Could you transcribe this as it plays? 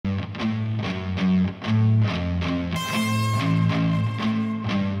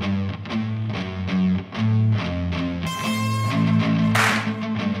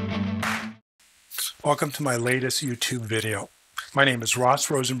Welcome to my latest YouTube video. My name is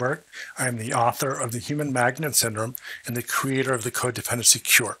Rosenberg. I am the author of The Human Magnet Syndrome and the creator of the Codependency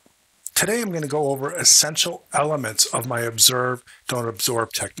Cure. Today I'm going to go over essential elements of my observe, don't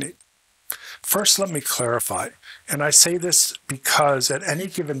absorb technique. First, let me clarify, and I say this because at any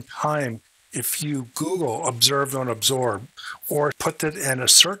given time, if you Google observe, don't absorb, or put it in a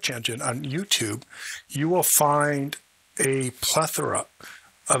search engine on YouTube, you will find a plethora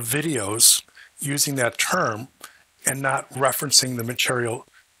of videos using that term and not referencing the material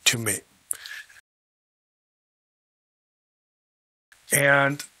to me.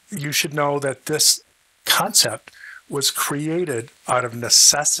 And you should know that this concept was created out of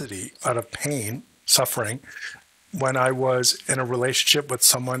necessity, out of pain, suffering, when I was in a relationship with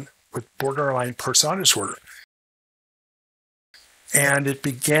someone with borderline personality disorder. And it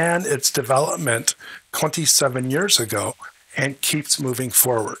began its development 27 years ago and keeps moving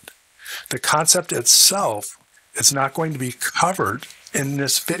forward. The concept itself is not going to be covered in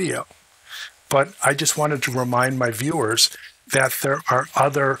this video, but I just wanted to remind my viewers that there are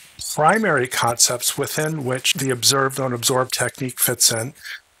other primary concepts within which the observe, don't absorb technique fits in,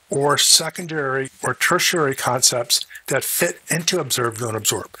 or secondary or tertiary concepts that fit into observe, don't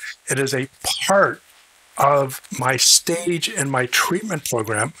absorb. It is a part of my stage in my treatment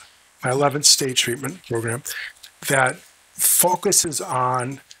program, my 11th stage treatment program, that focuses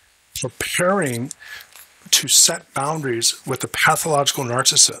on preparing to set boundaries with the pathological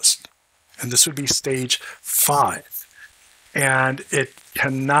narcissist. And this would be stage 5. And it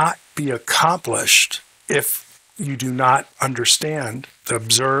cannot be accomplished if you do not understand the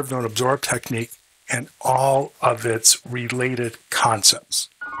observe, don't absorb technique and all of its related concepts.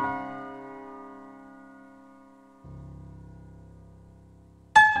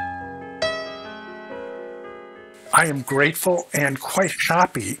 I am grateful and quite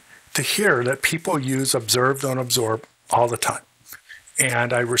happy to hear that people use observe, don't absorb all the time.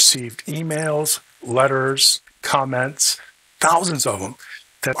 And I received emails, letters, comments, thousands of them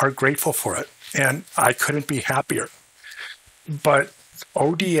that are grateful for it. And I couldn't be happier. But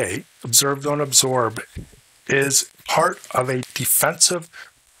ODA, observe, don't absorb, is part of a defensive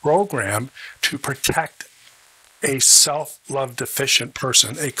program to protect a self-love deficient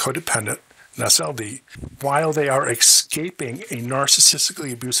person, a codependent, an SLD, while they are escaping a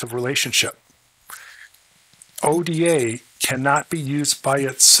narcissistically abusive relationship. ODA cannot be used by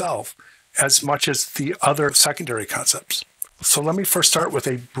itself as much as the other secondary concepts. So let me first start with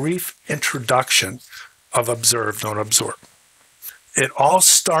a brief introduction of observe, don't absorb. It all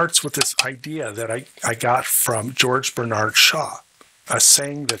starts with this idea that I got from George Bernard Shaw, a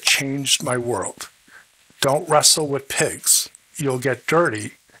saying that changed my world. Don't wrestle with pigs. You'll get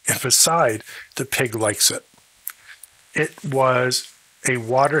dirty. And beside, the pig likes it. It was a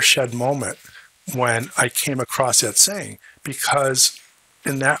watershed moment when I came across that saying, because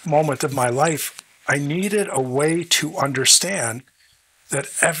in that moment of my life, I needed a way to understand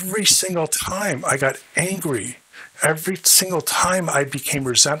that every single time I got angry, every single time I became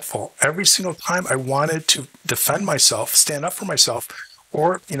resentful, every single time I wanted to defend myself, stand up for myself,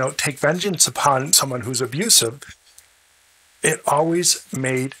 or, take vengeance upon someone who's abusive, it always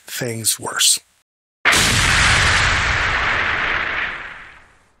made things worse.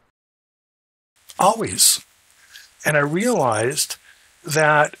 Always. And I realized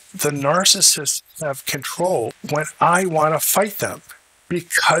that the narcissists have control when I want to fight them,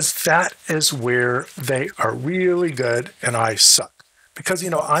 because that is where they are really good and I suck. Because,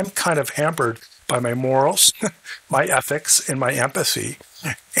 I'm kind of hampered by my morals, my ethics, and my empathy,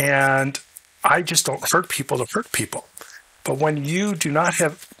 and I just don't hurt people to hurt people. But when you do not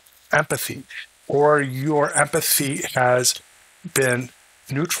have empathy, or your empathy has been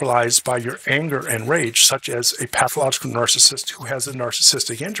neutralized by your anger and rage, such as a pathological narcissist who has a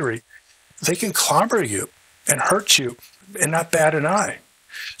narcissistic injury, they can clobber you and hurt you and not bat an eye.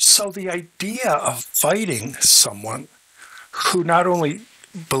 So the idea of fighting someone who not only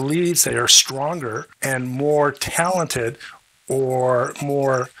believes they are stronger and more talented or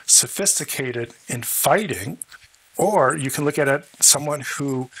more sophisticated in fighting, or you can look at it, someone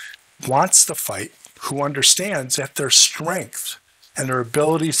who wants to fight, who understands that their strength and their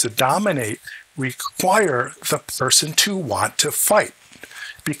abilities to dominate require the person to want to fight.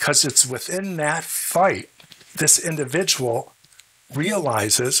 Because it's within that fight, this individual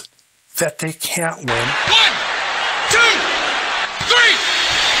realizes that they can't win. 1, 2,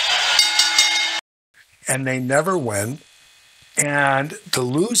 3! And they never win. And the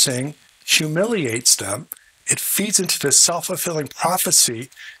losing humiliates them. It feeds into this self-fulfilling prophecy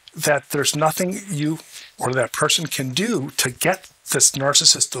that there's nothing you or that person can do to get this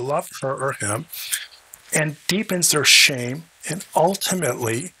narcissist to love her or him, and deepens their shame and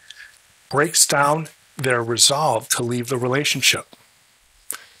ultimately breaks down their resolve to leave the relationship.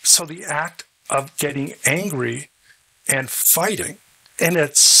 So the act of getting angry and fighting in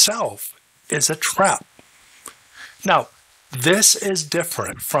itself is a trap. Now, this is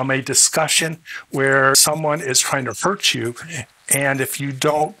different from a discussion where someone is trying to hurt you, and if you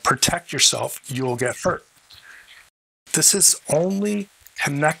don't protect yourself, you'll get hurt. This is only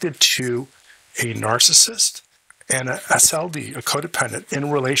connected to a narcissist and a SLD, a codependent, in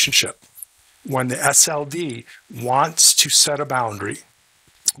a relationship. When the SLD wants to set a boundary,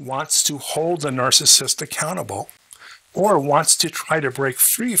 wants to hold the narcissist accountable, or wants to try to break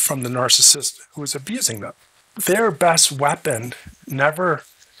free from the narcissist who is abusing them. Their best weapon never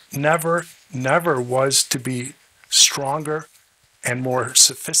was to be stronger and more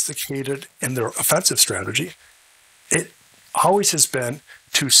sophisticated in their offensive strategy. It always has been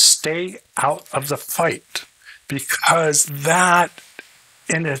to stay out of the fight, because that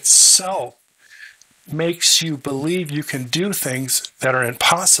in itself makes you believe you can do things that are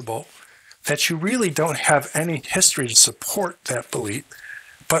impossible, that you really don't have any history to support that belief,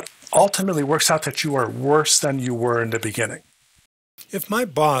 but ultimately works out that you are worse than you were in the beginning. If my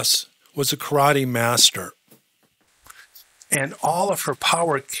boss was a karate master and all of her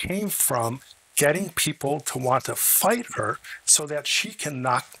power came from getting people to want to fight her so that she can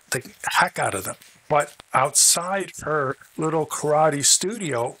knock the heck out of them, but outside her little karate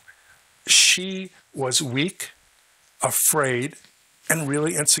studio, she was weak, afraid, and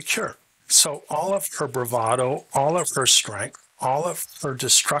really insecure. So all of her bravado, all of her strength, all of her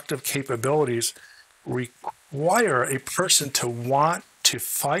destructive capabilities require a person to want to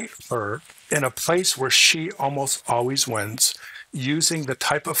fight her in a place where she almost always wins, using the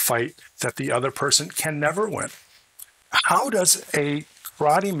type of fight that the other person can never win. How does a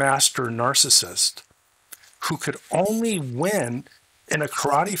karate master narcissist who could only win in a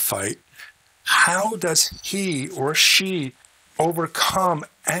karate fight, how does he or she overcome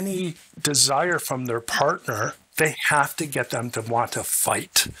any desire from their partner? They have to get them to want to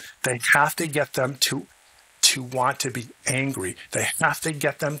fight. They have to get them to want to be angry. They have to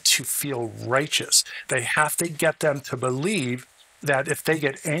get them to feel righteous. They have to get them to believe that if they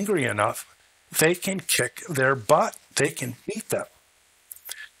get angry enough, they can kick their butt. They can beat them.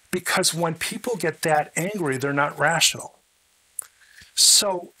 Because when people get that angry, they're not rational.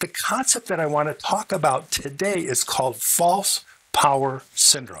 So the concept that I want to talk about today is called false power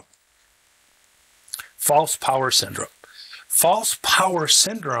syndrome. False power syndrome. False power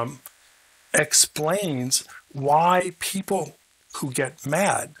syndrome explains why people who get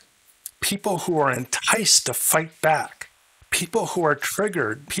mad, people who are enticed to fight back, people who are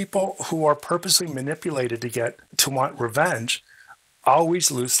triggered, people who are purposely manipulated to want revenge, always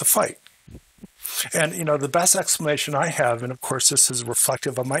lose the fight. And, the best explanation I have, and of course this is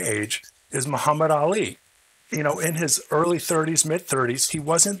reflective of my age, is Muhammad Ali. In his early 30s, mid 30s, he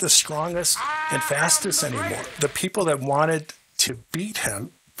wasn't the strongest and fastest anymore. The people that wanted to beat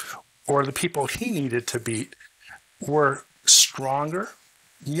him, or the people he needed to beat, were stronger,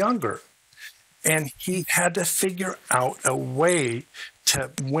 younger. And he had to figure out a way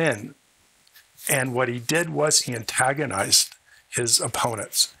to win. And what he did was he antagonized his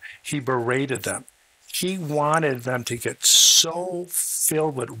opponents. He berated them. He wanted them to get so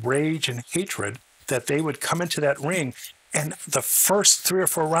filled with rage and hatred that they would come into that ring and the first 3 or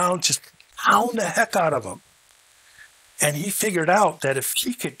 4 rounds just pound the heck out of them. And he figured out that if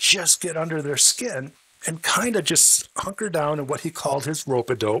he could just get under their skin and kind of just hunker down in what he called his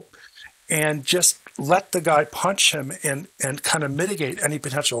rope-a-dope and just let the guy punch him and kind of mitigate any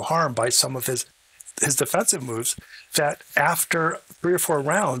potential harm by some of his defensive moves, that after 3 or 4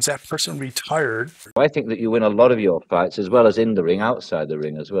 rounds, that person retired. I think that you win a lot of your fights as well as in the ring, outside the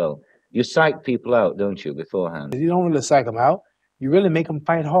ring as well. You psych people out, don't you, beforehand? You don't really psych them out. You really make them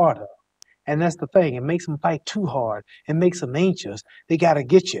fight harder. And that's the thing. It makes them fight too hard. It makes them anxious. They got to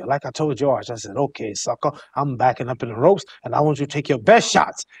get you. Like I told George, I said, okay, sucker, I'm backing up in the ropes, and I want you to take your best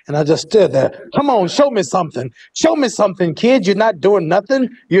shots. And I just stood there. Come on, show me something. Show me something, kid. You're not doing nothing.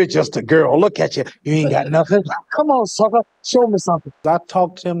 You're just a girl. Look at you. You ain't got nothing. Come on, sucker. Show me something. I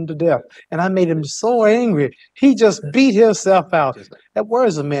talked him to death, and I made him so angry. He just beat himself out. That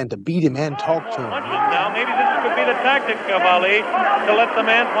worries a man, to beat him and talk to him. Now, maybe this could be the tactic of Ali, to let the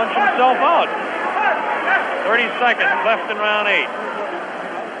man punch himself out. 30 seconds left in round 8.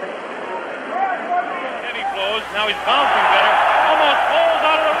 Heavy blows. Now he's bouncing better. Almost falls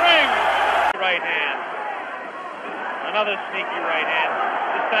out of the ring. Right hand. Another sneaky right hand.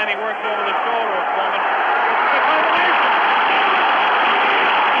 This time he works over the shoulder of Foreman. It's a combination.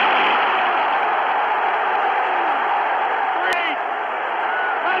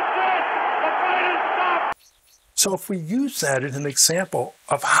 So if we use that as an example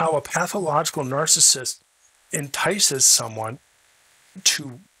of how a pathological narcissist entices someone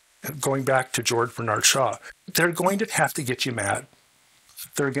to, going back to George Bernard Shaw, they're going to have to get you mad.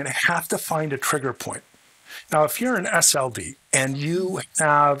 They're going to have to find a trigger point. Now, if you're an SLD and you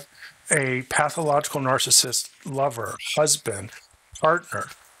have a pathological narcissist lover, husband, partner,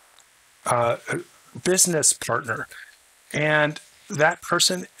 business partner, and that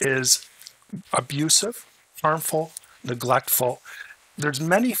person is abusive, harmful, neglectful, there's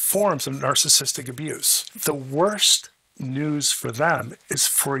many forms of narcissistic abuse. The worst news for them is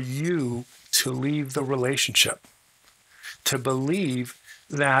for you to leave the relationship, to believe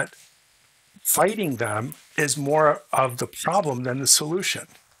that fighting them is more of the problem than the solution,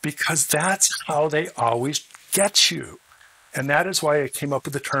 because that's how they always get you. And that is why I came up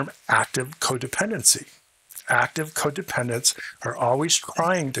with the term active codependency. Active codependents are always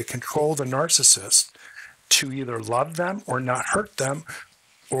trying to control the narcissist to either love them or not hurt them,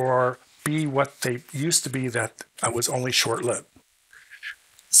 or be what they used to be that was only short-lived.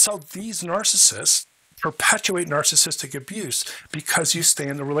 So these narcissists perpetuate narcissistic abuse because you stay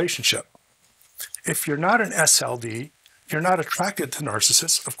in the relationship. If you're not an SLD, you're not attracted to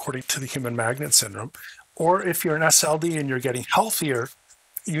narcissists, according to the human magnet syndrome. Or if you're an SLD and you're getting healthier,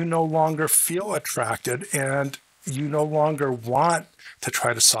 you no longer feel attracted and you no longer want to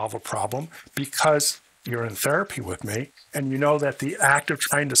try to solve a problem because you're in therapy with me and you know that the act of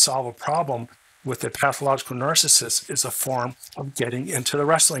trying to solve a problem with a pathological narcissist is a form of getting into the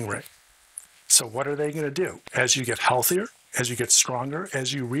wrestling ring. So what are they going to do? As you get healthier, as you get stronger,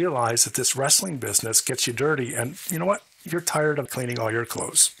 as you realize that this wrestling business gets you dirty, and you know what? You're tired of cleaning all your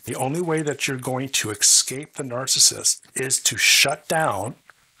clothes. The only way that you're going to escape the narcissist is to shut down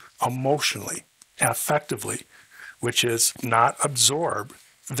emotionally, affectively, which is not absorb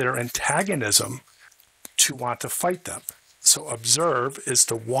their antagonism to want to fight them. So observe is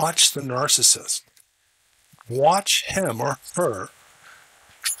to watch the narcissist. Watch him or her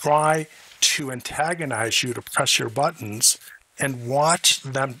try to antagonize you, to press your buttons, and watch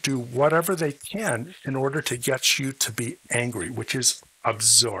them do whatever they can in order to get you to be angry, which is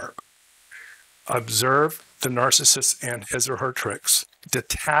absorb. Observe the narcissist and his or her tricks.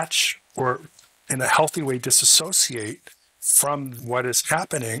 Detach, or in a healthy way, disassociate from what is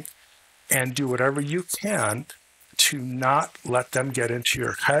happening and do whatever you can to not let them get into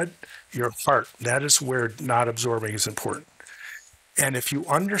your head, your heart. That is where not absorbing is important. And if you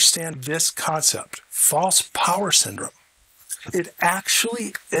understand this concept, false power syndrome, it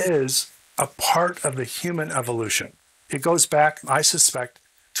actually is a part of the human evolution. It goes back, I suspect,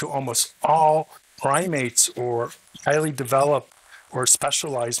 to almost all primates or highly developed or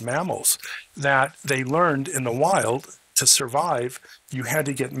specialized mammals, that they learned in the wild to survive, you had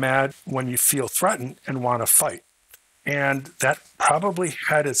to get mad when you feel threatened and want to fight. And that probably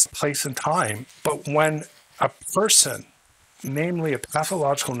had its place in time. But when a person, namely a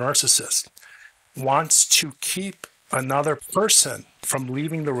pathological narcissist, wants to keep another person from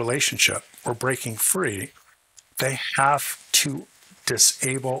leaving the relationship or breaking free, they have to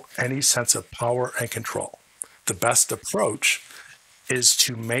disable any sense of power and control. The best approach is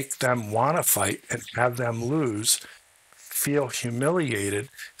to make them want to fight and have them lose, feel humiliated,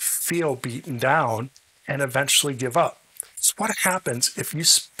 feel beaten down, and eventually give up. So what happens if you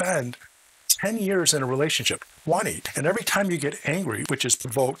spend 10 years in a relationship, 20, and every time you get angry, which is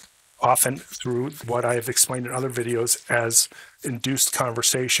provoked often through what I have explained in other videos as induced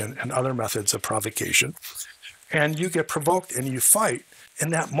conversation and other methods of provocation, and you get provoked and you fight, in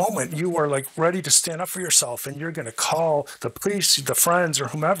that moment, you are like ready to stand up for yourself and you're going to call the police, the friends, or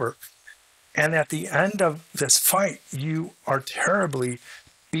whomever. And at the end of this fight, you are terribly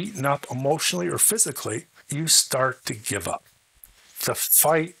beaten up emotionally or physically. You start to give up. The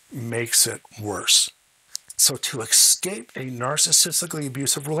fight makes it worse. So to escape a narcissistically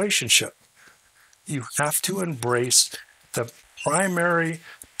abusive relationship, you have to embrace the primary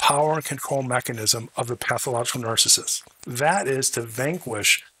power and control mechanism of the pathological narcissist. That is to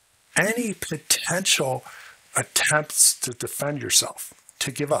vanquish any potential attempts to defend yourself,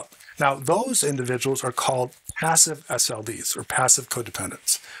 to give up. Now, those individuals are called passive SLDs or passive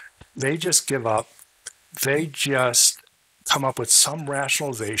codependents. They just give up. They just come up with some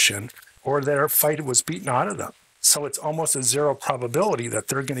rationalization, or their fight was beaten out of them. So it's almost a zero probability that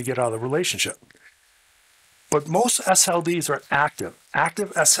they're going to get out of the relationship. But most SLDs are active.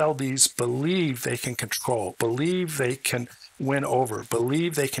 Active SLDs believe they can control, believe they can win over,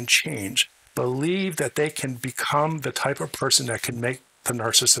 believe they can change, believe that they can become the type of person that can make the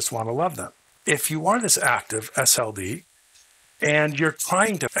narcissist want to love them. If you are this active SLD and you're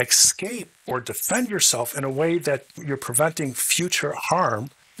trying to escape or defend yourself in a way that you're preventing future harm,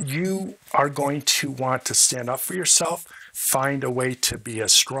 you are going to want to stand up for yourself, find a way to be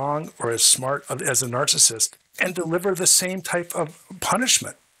as strong or as smart as a narcissist, and deliver the same type of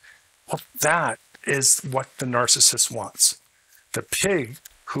punishment. Well, that is what the narcissist wants. The pig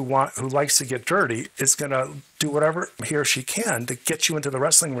who likes to get dirty is going to do whatever he or she can to get you into the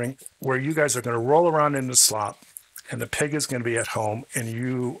wrestling ring where you guys are going to roll around in the slop, and the pig is going to be at home, and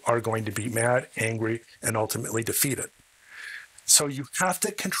you are going to be mad, angry, and ultimately defeated. So you have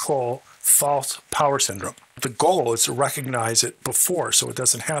to control false power syndrome. The goal is to recognize it before so it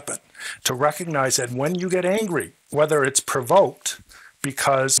doesn't happen. To recognize that when you get angry, whether it's provoked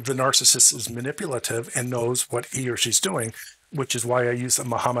because the narcissist is manipulative and knows what he or she's doing, which is why I use the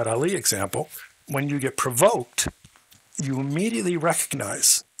Muhammad Ali example. When you get provoked, you immediately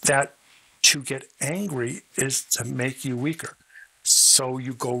recognize that to get angry is to make you weaker. So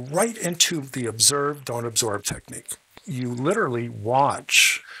you go right into the observe, don't absorb technique. You literally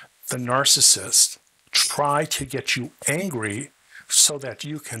watch the narcissist try to get you angry so that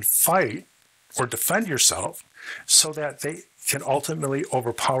you can fight or defend yourself so that they can ultimately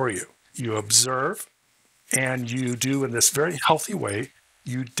overpower you. You observe, and you do in this very healthy way,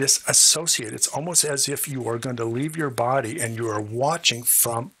 you disassociate. It's almost as if you are going to leave your body and you are watching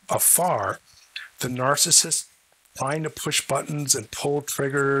from afar the narcissist trying to push buttons and pull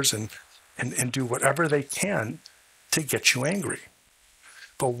triggers and do whatever they can to get you angry.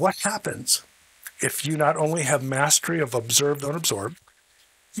 But what happens if you not only have mastery of observe, don't absorb,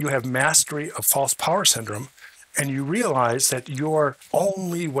 you have mastery of false power syndrome, and you realize that your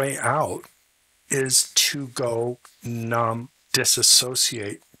only way out is to go numb,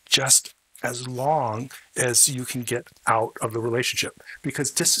 disassociate, just as long as you can get out of the relationship.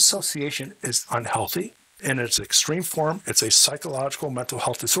 Because disassociation is unhealthy. In its extreme form, it's a psychological mental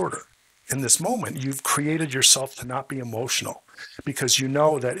health disorder. In this moment, you've created yourself to not be emotional because you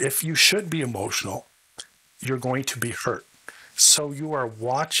know that if you should be emotional, you're going to be hurt. So you are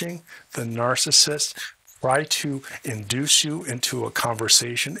watching the narcissist try to induce you into a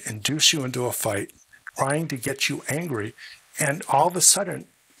conversation, induce you into a fight, trying to get you angry. And all of a sudden,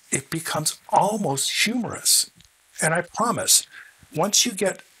 it becomes almost humorous. And I promise, once you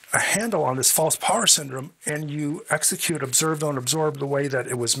get a handle on this false power syndrome and you execute observe, don't absorb the way that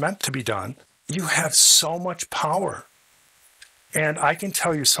it was meant to be done, you have so much power. And I can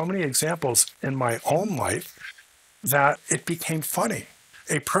tell you so many examples in my own life that it became funny.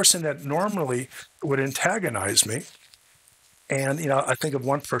 A person that normally would antagonize me, and I think of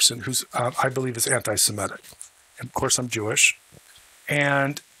one person who's I believe is anti-Semitic. And of course, I'm Jewish,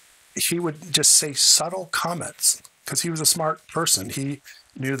 and he would just say subtle comments because he was a smart person. He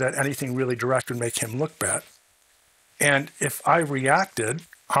knew that anything really direct would make him look bad. And if I reacted,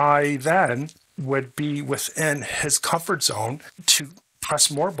 I then would be within his comfort zone to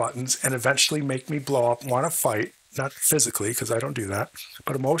press more buttons and eventually make me blow up, want to fight, not physically, because I don't do that,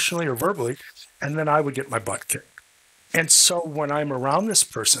 but emotionally or verbally, and then I would get my butt kicked. And so when I'm around this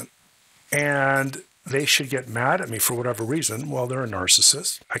person and they should get mad at me for whatever reason, well, they're a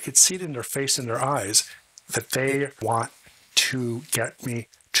narcissist. I could see it in their face and their eyes that they want to get me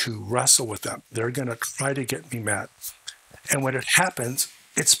to wrestle with them. They're going to try to get me mad. And when it happens,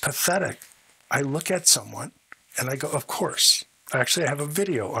 it's pathetic. I look at someone and I go, of course. Actually, I have a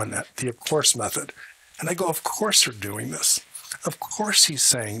video on that, the of course method. And I go, of course they're doing this. Of course he's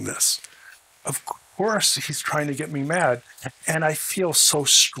saying this. Of course he's trying to get me mad. And I feel so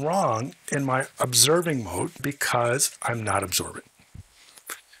strong in my observing mode because I'm not absorbing.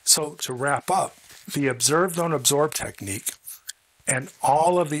 So to wrap up, the observe, don't absorb technique and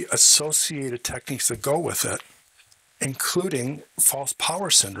all of the associated techniques that go with it, including false power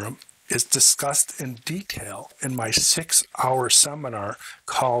syndrome, is discussed in detail in my 6-hour seminar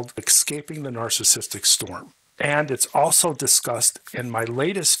called Escaping the Narcissistic Storm. And it's also discussed in my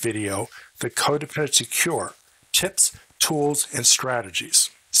latest video, The Codependency Cure, Tips, Tools, and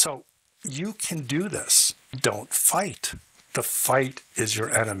Strategies. So you can do this. Don't fight. The fight is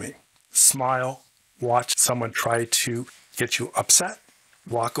your enemy. Smile, watch someone try to get you upset,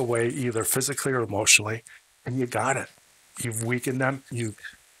 walk away either physically or emotionally, and you got it. You've weakened them. You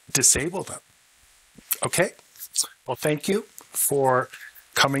disable them. Okay? Well, thank you for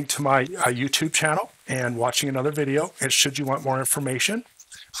coming to my YouTube channel and watching another video. And should you want more information,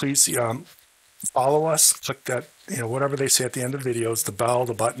 please follow us. Click that, whatever they say at the end of videos, the bell,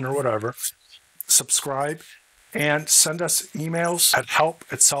 the button, or whatever. Subscribe and send us emails at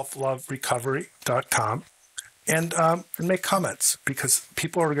help@selfloverecovery.com and make comments because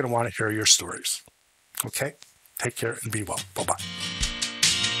people are going to want to hear your stories. Okay? Take care and be well. Bye-bye.